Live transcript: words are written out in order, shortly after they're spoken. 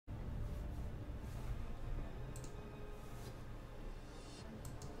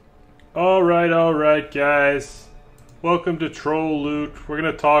Alright, guys. Welcome to TrollLoot. We're going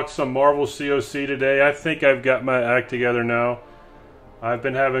to talk some Marvel COC today. I think I've got my act together now. I've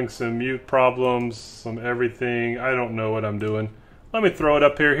been having some mute problems, some everything. I don't know what I'm doing. Let me throw it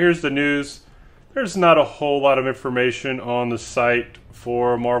up here. Here's the news. There's not a whole lot of information on the site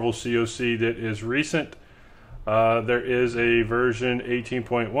for Marvel COC that is recent. There is a version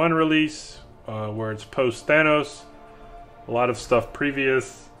 18.1 release where it's post-Thanos. A lot of stuff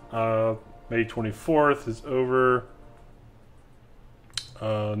previous. May 24th is over.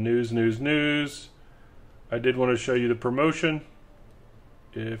 News. I did want to show you the promotion.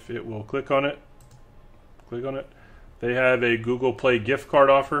 If it will click on it. They have a Google Play gift card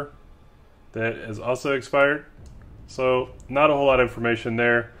offer that has also expired. So not a whole lot of information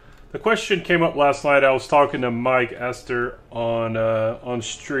there. The question came up last night. I was talking to Mike Esther on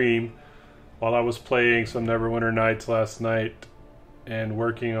stream while I was playing some Neverwinter Nights last night and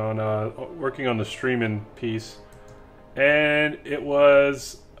working on the streaming piece, and it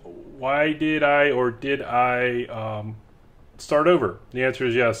was, why did I start over? The answer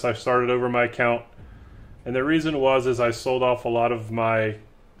is yes. I started over my account, and the reason is I sold off a lot of my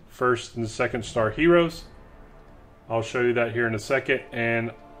first and second star heroes. I'll show you that here in a second, and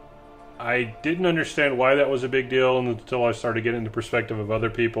I didn't understand why that was a big deal until I started getting the perspective of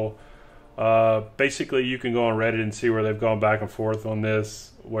other people. Basically, you can go on Reddit and see where they've gone back and forth on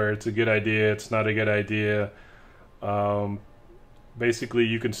this, where it's a good idea, it's not a good idea. Basically,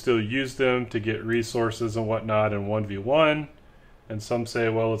 you can still use them to get resources and whatnot in 1v1, and some say,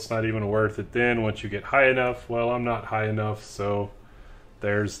 well, it's not even worth it then once you get high enough. Well, I'm not high enough, so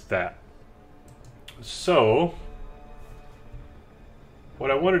there's that. So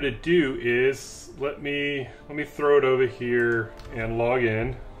what I wanted to do is let me throw it over here and log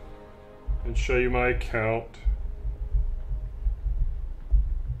in and show you my account.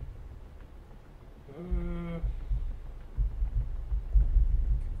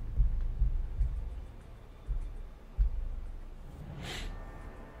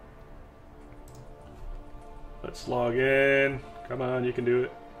 Let's log in. Come on, you can do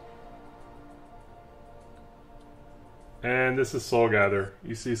it. And this is Soul Gather.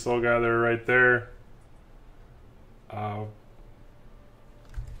 You see Soul Gather right there.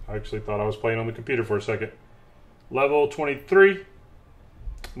 I actually thought I was playing on the computer for a second. Level 23.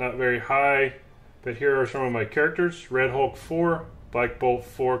 Not very high. But here are some of my characters. Red Hulk 4. Black Bolt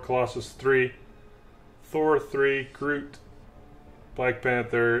 4. Colossus 3. Thor 3. Groot. Black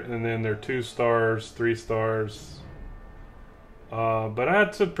Panther. And then they're 2 stars. 3 stars. But I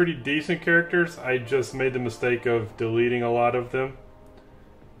had some pretty decent characters. I just made the mistake of deleting a lot of them.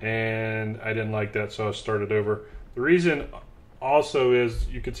 And I didn't like that, so I started over. The reason also is,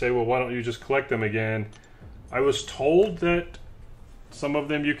 you could say, well, why don't you just collect them again? I was told that some of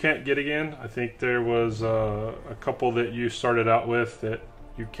them you can't get again. I think there was a couple that you started out with that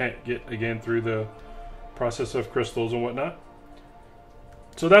you can't get again through the process of crystals and whatnot.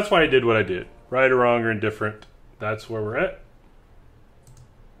 So that's why I did what I did. Right or wrong or indifferent, that's where we're at.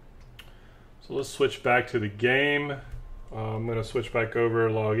 So let's switch back to the game. I'm going to switch back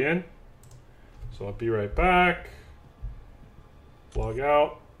over, log in. So I'll be right back. Log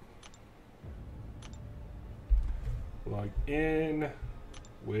out. Log in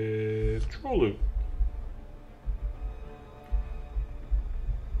with TrollLoot.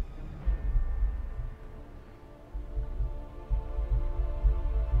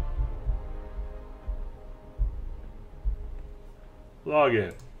 Log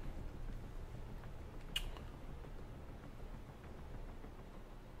in.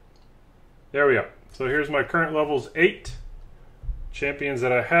 There we go. So here's my current levels 8. Champions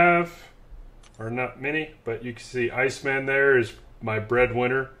that I have are not many, but you can see Iceman there is my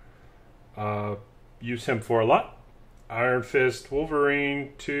breadwinner. Use him for a lot. Iron Fist,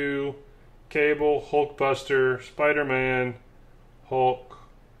 Wolverine, 2, Cable, Hulkbuster, Spider-Man, Hulk,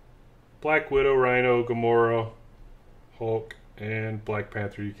 Black Widow, Rhino, Gamora, Hulk, and Black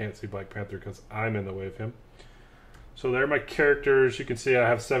Panther. You can't see Black Panther because I'm in the way of him. So there are my characters. You can see I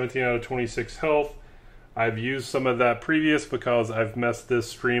have 17 out of 26 health. I've used some of that previous because I've messed this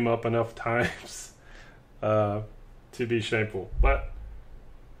stream up enough times to be shameful. But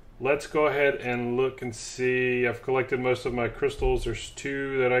let's go ahead and look and see. I've collected most of my crystals. There's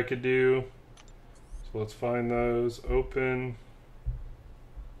 2 that I could do. So let's find those. Open.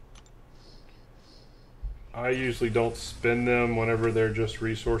 I usually don't spend them whenever they're just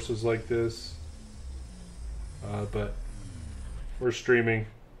resources like this. But we're streaming.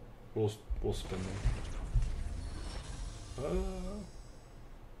 We'll spend them.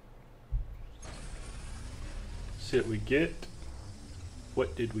 See what we get.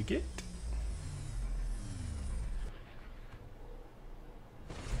 What did we get?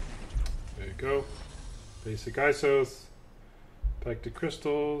 There you go. Basic ISOs. Back to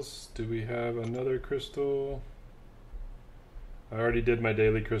crystals. Do we have another crystal? I already did my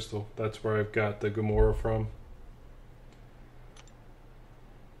daily crystal. That's where I've got the Gamora from.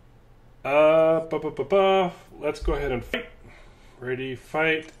 Let's go ahead and fight. Ready,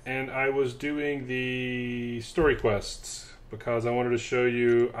 fight. And I was doing the story quests because I wanted to show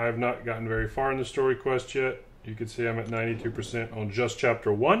you I've not gotten very far in the story quest yet. You can see I'm at 92% on just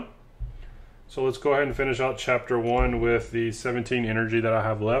chapter 1. So let's go ahead and finish out chapter 1 with the 17 energy that I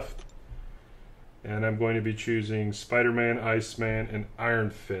have left. And I'm going to be choosing Spider-Man, Iceman, and Iron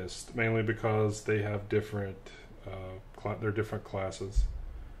Fist, mainly because they have different, they're different classes.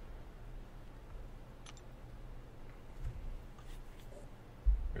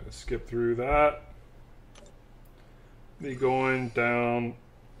 I'm gonna skip through that. Be going down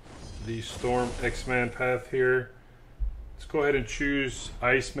the Storm X-Man path here. Let's go ahead and choose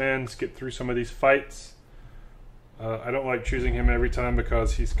Iceman, skip through some of these fights. I don't like choosing him every time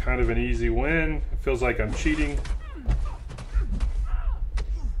because he's kind of an easy win. It feels like I'm cheating.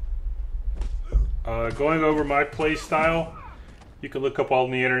 Going over my play style, you can look up all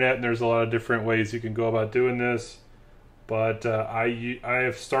on the internet and there's a lot of different ways you can go about doing this. But I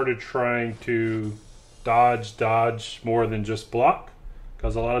have started trying to dodge more than just block.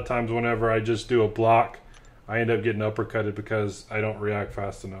 Because a lot of times whenever I just do a block, I end up getting uppercutted because I don't react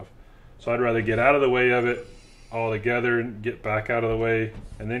fast enough. So I'd rather get out of the way of it all together and get back out of the way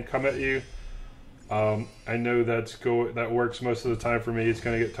and then come at you. I know that works most of the time for me. It's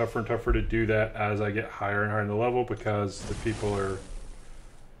going to get tougher and tougher to do that as I get higher and higher in the level because the people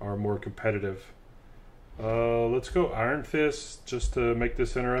are more competitive. Let's go Iron Fist just to make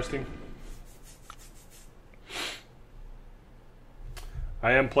this interesting.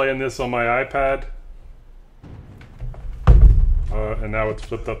 I am playing this on my iPad. And now it's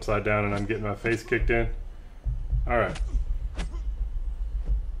flipped upside down and I'm getting my face kicked in. Alright.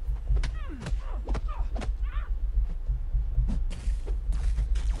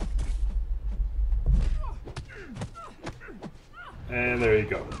 And there you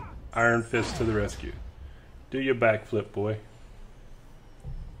go. Iron Fist to the rescue. Do your backflip, boy.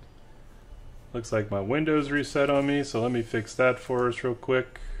 Looks like my Windows reset on me, so let me fix that for us real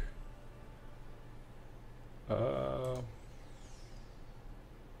quick.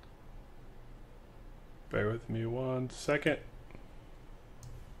 Bear with me 1 second.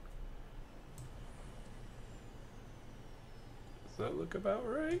 Does that look about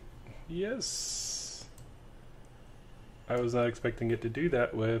right? Yes. I was not expecting it to do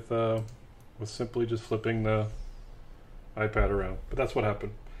that with simply just flipping the iPad around, but that's what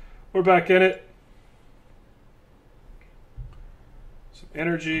happened. We're back in it. Some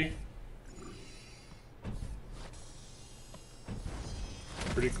energy.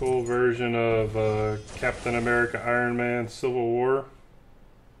 Pretty cool version of Captain America, Iron Man, Civil War.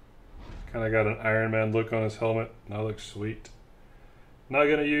 Kind of got an Iron Man look on his helmet. That looks sweet. Not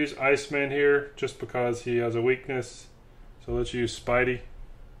going to use Iceman here just because he has a weakness. So let's use Spidey.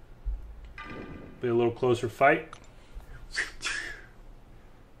 Be a little closer fight.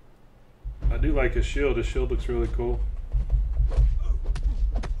 I do like his shield. His shield looks really cool.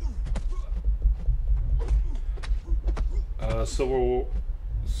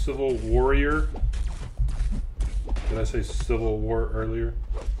 Civil Warrior. Did I say Civil War earlier?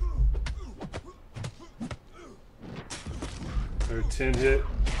 Or 10 hit.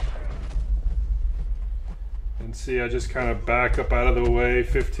 And see, I just kind of back up out of the way,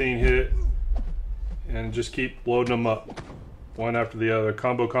 15 hit, and just keep loading them up. One after the other.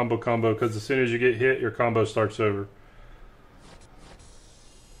 Combo, combo, combo, because as soon as you get hit, your combo starts over.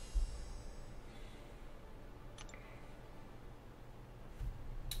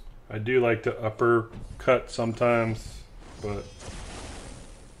 I do like to uppercut sometimes, but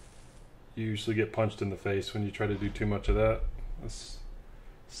you usually get punched in the face when you try to do too much of that. That's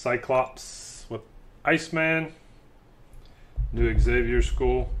Cyclops with Iceman. New Xavier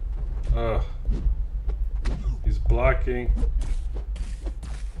School. He's blocking.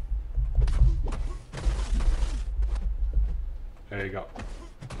 There you go.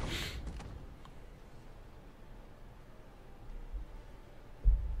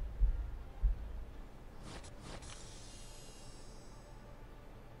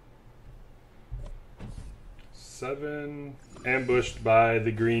 Seven, ambushed by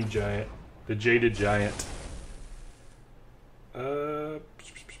the green giant, the jaded giant.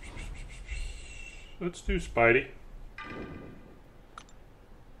 Let's do Spidey.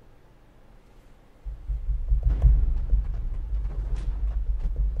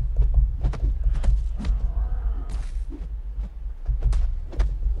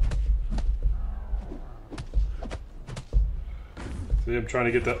 See, I'm trying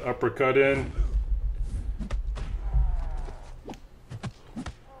to get that uppercut in.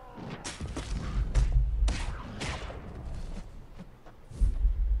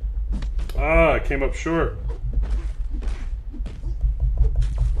 Ah, I came up short.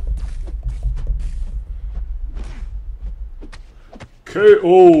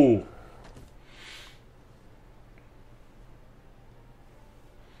 KO!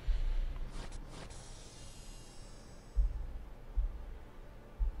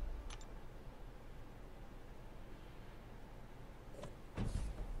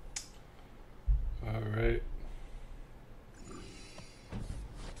 All right.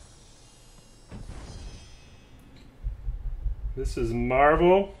 This is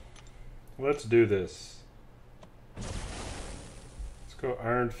Marvel. Let's do this. Let's go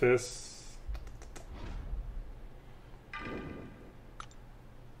Iron Fist.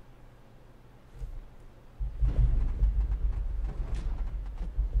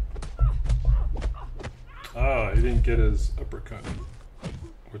 Ah, he didn't get his uppercut,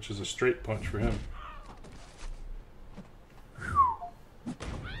 which is a straight punch for him.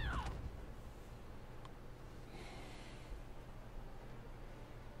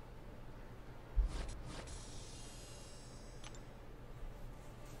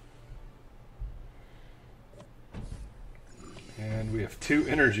 And we have 2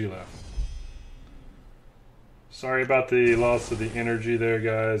 energy left. Sorry about the loss of the energy there,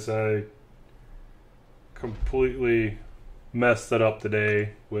 guys. I completely messed that up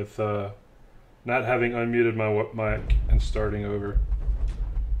today with not having unmuted my mic and starting over.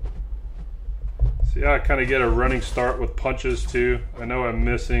 So yeah, I kind of get a running start with punches too. I know I'm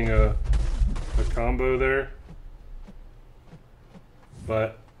missing a combo there,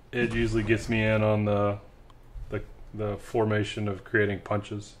 but it usually gets me in on the formation of creating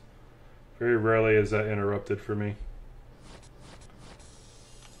punches. Very rarely is that interrupted for me.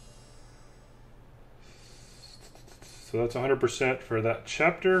 So that's 100% for that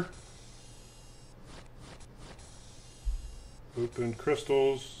chapter. Open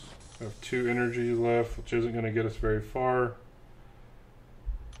crystals. I have 2 energy left, which isn't going to get us very far.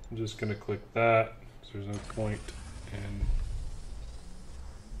 I'm just going to click that, so there's no point in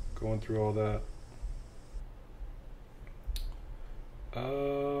going through all that.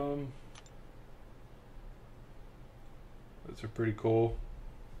 Those are pretty cool.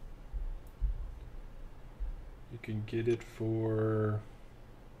 You can get it for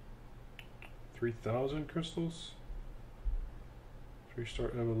 3,000 crystals. 3-star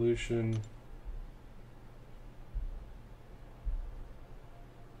evolution.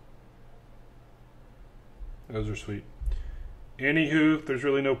 Those are sweet. Anywho, there's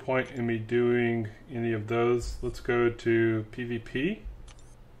really no point in me doing any of those. Let's go to PvP.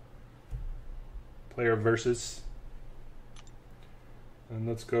 Player versus. And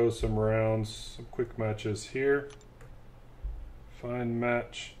let's go some rounds, some quick matches here. Find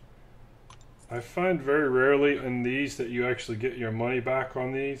match. I find very rarely in these that you actually get your money back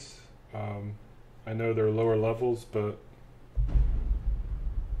on these. I know they're lower levels, but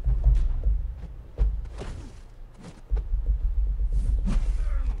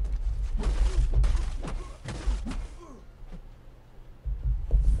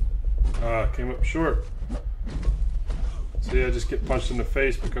came up short. See, I just get punched in the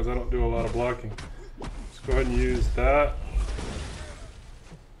face because I don't do a lot of blocking. Let's go ahead and use that.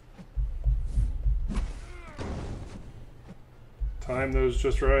 Time those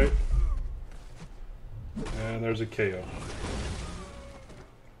just right. And there's a KO.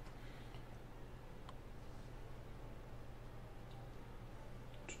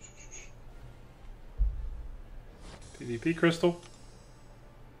 PvP crystal.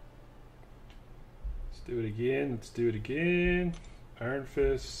 Let's do it again. Let's do it again. Iron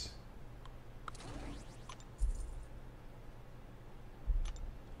Fist.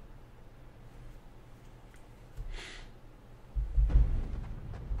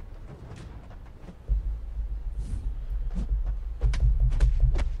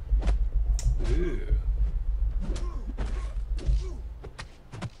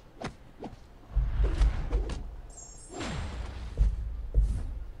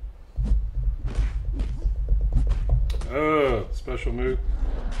 Oh, special move.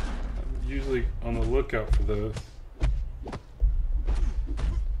 I'm usually on the lookout for those.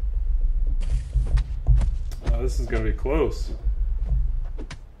 Oh, this is going to be close.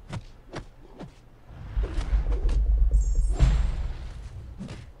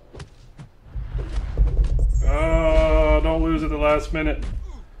 Oh, don't lose at the last minute.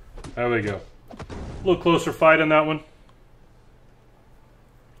 There we go. A little closer fight on that one.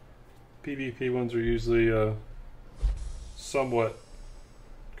 PvP ones are usually somewhat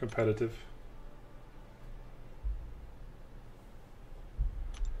competitive.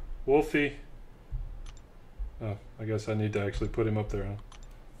 Wolfie. Oh, I guess I need to actually put him up there, huh?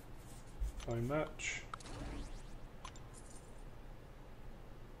 Find match.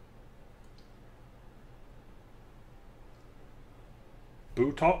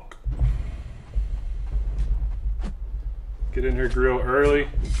 Boo talk. Get in here real early.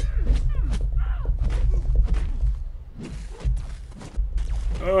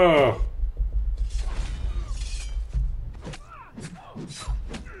 Oh.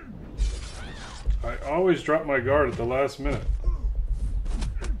 I always drop my guard at the last minute.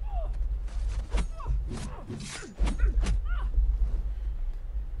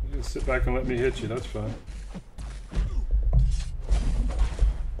 You just sit back and let me hit you, that's fine.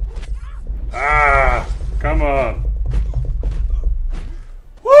 Ah, come on.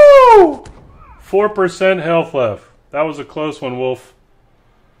 Woo! 4% health left. That was a close one, Wolf.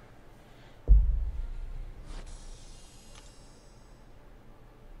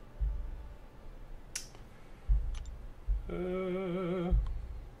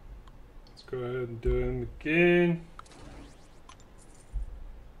 Let's go ahead and do him again.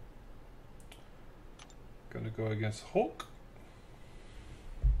 Gonna go against Hulk.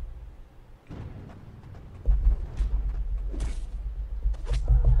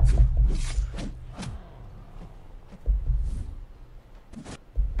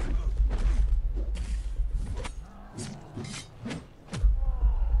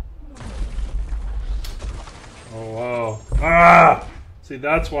 Oh wow. Ah! See,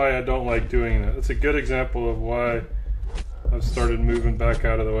 that's why I don't like doing that. It's a good example of why I've started moving back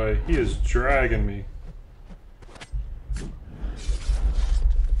out of the way. He is dragging me.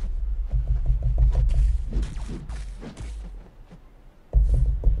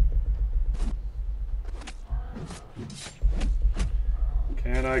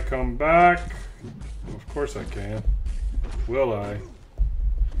 Can I come back? Of course I can. Will I?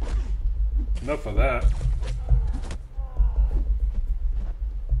 Enough of that.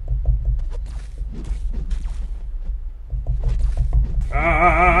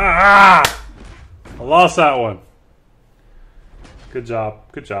 I lost that one. Good job.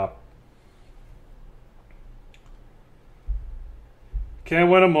 Good job. Can't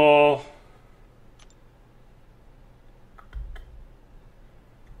win them all.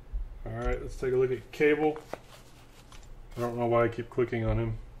 Alright, let's take a look at Cable. I don't know why I keep clicking on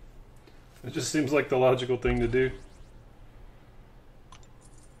him. It just seems like the logical thing to do.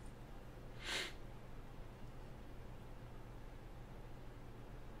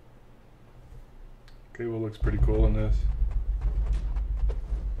 Cable looks pretty cool in this.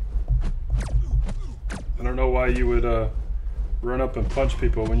 I don't know why you would run up and punch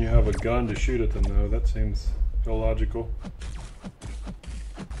people when you have a gun to shoot at them, though. That seems illogical.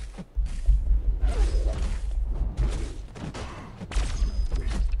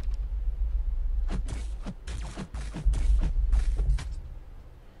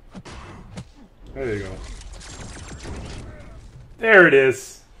 There you go. There it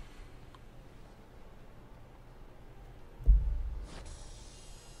is.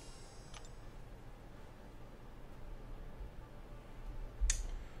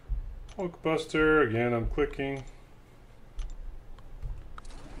 Hulkbuster, again I'm clicking.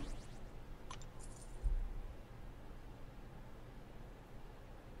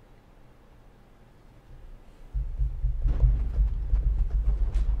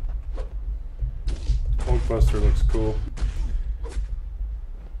 Hulkbuster looks cool.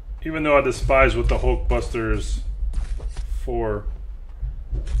 Even though I despise what the Hulkbuster is for,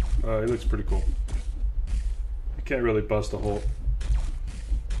 he looks pretty cool. You can't really bust a Hulk.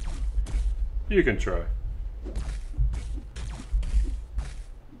 You can try.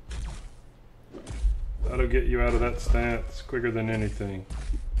 That'll get you out of that stance quicker than anything.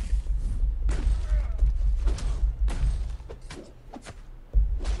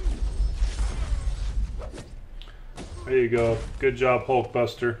 There you go. Good job,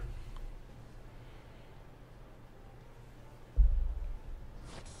 Hulkbuster.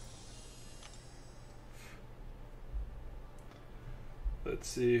 Let's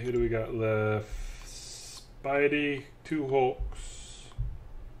see, who do we got left? Spidey, 2 Hulks.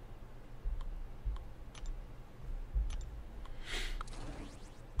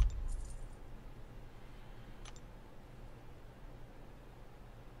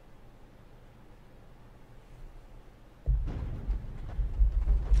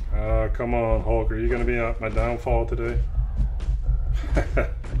 Come on, Hulk, are you going to be my downfall today?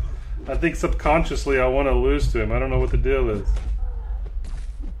 I think subconsciously I want to lose to him. I don't know what the deal is.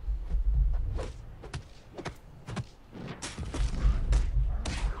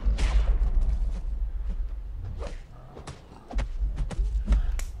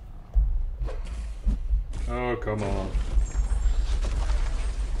 come on.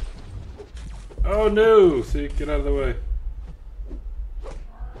 Oh no! See, get out of the way.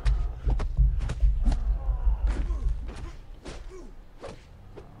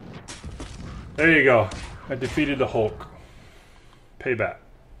 There you go. I defeated the Hulk. Payback.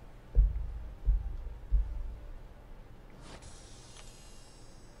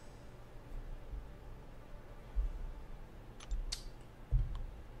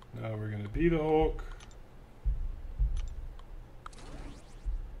 Now we're going to be the Hulk.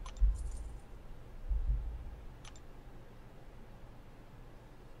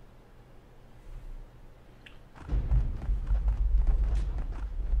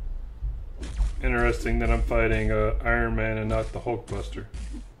 Interesting that I'm fighting Iron Man and not the Hulkbuster.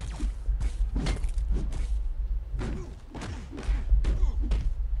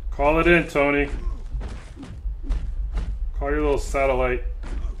 Call it in, Tony. Call your little satellite.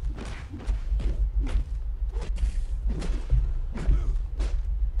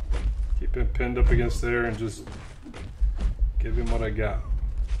 Keep him pinned up against there and just give him what I got.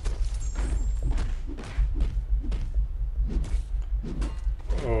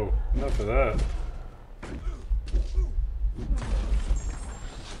 Oh, enough of that.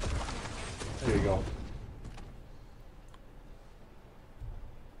 There you go.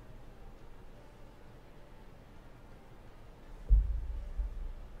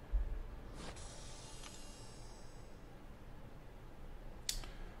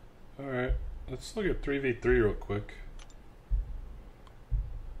 Alright, let's look at 3v3 real quick.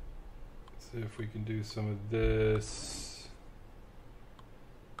 Let's see if we can do some of this.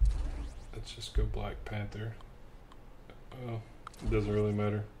 Let's just go Black Panther. Oh, it doesn't really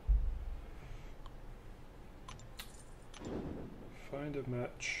matter. Find a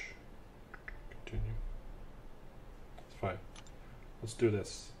match. Continue. It's fine. Let's do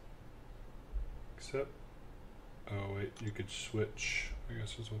this. Accept. Oh wait, you could switch. I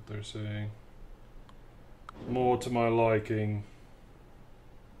guess is what they're saying. More to my liking.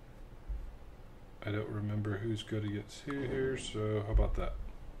 I don't remember who's good against who here, so how about that?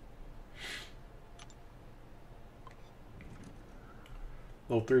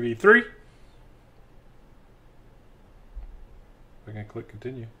 Little 3v3. I can click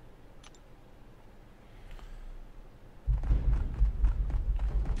continue.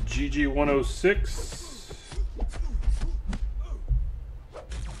 GG 106.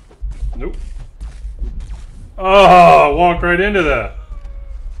 Nope. Oh, walked right into that.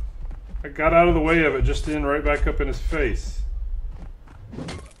 I got out of the way of it, just in right back up in his face.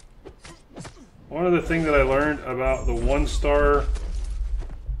 One of the things that I learned about the 1-star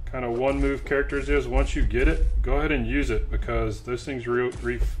kind of 1-move characters is once you get it, go ahead and use it because those things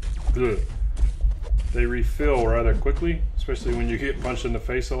they refill rather quickly, especially when you get punched in the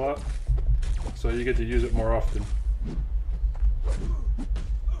face a lot. So you get to use it more often.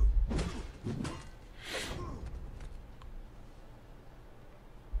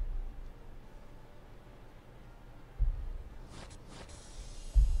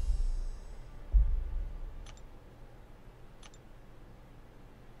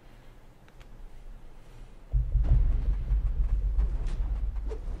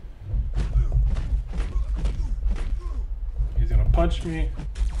 Punch me.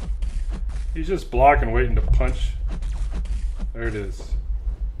 He's just blocking, waiting to punch. There it is.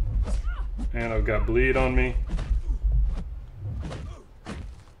 And I've got bleed on me.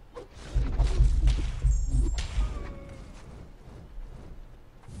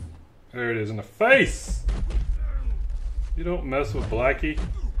 There it is in the face. You don't mess with Blackie.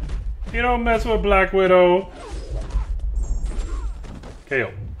 You don't mess with Black Widow.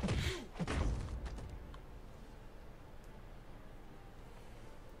 KO.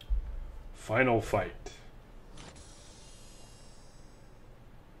 Final fight.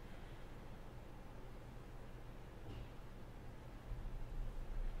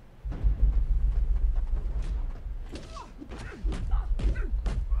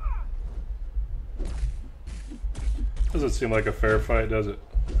 Doesn't seem like a fair fight, does it?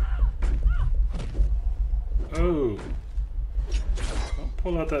 Oh. Don't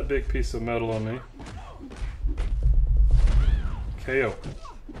pull out that big piece of metal on me. KO.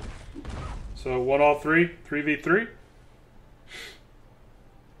 So 1-all-3, 3v3.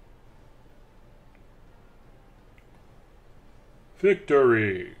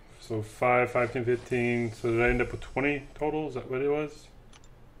 Victory. So 5, 10, 15. So did I end up with 20 total? Is that what it was?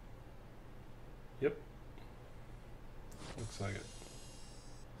 Yep. Looks like it.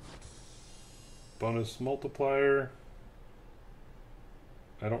 Bonus multiplier.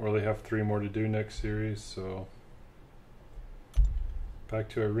 I don't really have 3 more to do next series, so back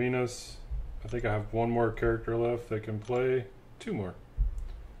to arenas. I think I have one more character left that can play. 2 more.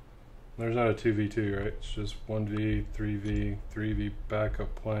 There's not a 2v2, right? It's just 1v, 3v, 3v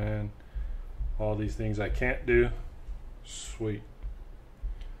backup plan. All these things I can't do. Sweet.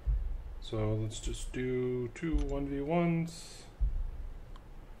 So let's just do 2 1v1s.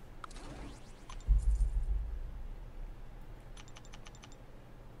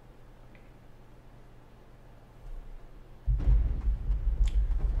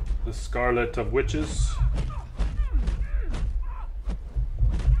 The Scarlet of Witches.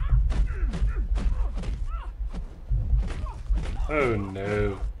 Oh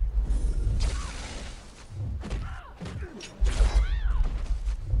no.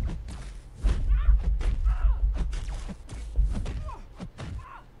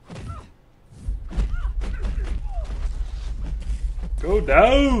 Go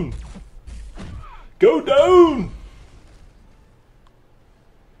down! Go down!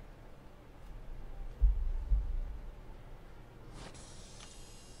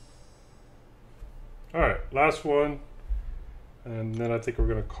 Alright, last one. And then I think we're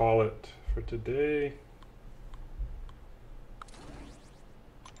going to call it for today.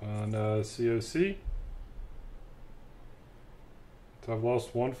 On COC. So I've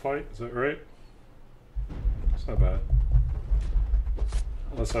lost 1 fight, is that right? It's not bad.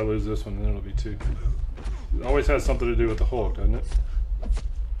 Unless I lose this one, then it'll be 2. It always has something to do with the Hulk, doesn't it?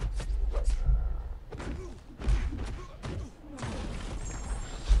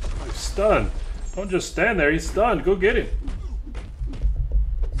 Oh, he's stunned. Don't just stand there, he's stunned. Go get him.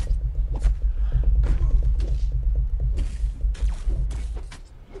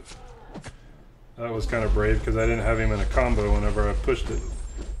 That was kind of brave because I didn't have him in a combo whenever I pushed it.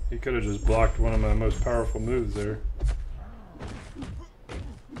 He could have just blocked one of my most powerful moves there.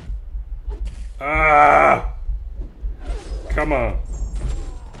 Ah! Come on.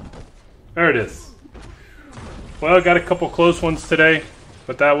 There it is. Well, I got a couple close ones today,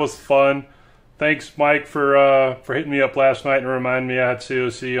 but that was fun. Thanks, Mike, for hitting me up last night and reminding me I had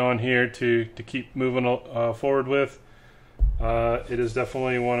COC on here to keep moving forward with. It is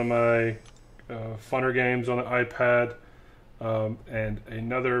definitely one of my funner games on the iPad. And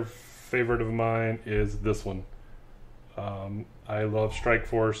another favorite of mine is this one. I love Strike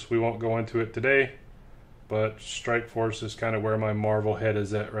Force. We won't go into it today, but Strike Force is kind of where my Marvel head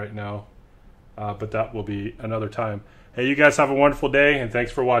is at right now. But that will be another time. Hey, you guys have a wonderful day, and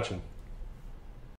thanks for watching.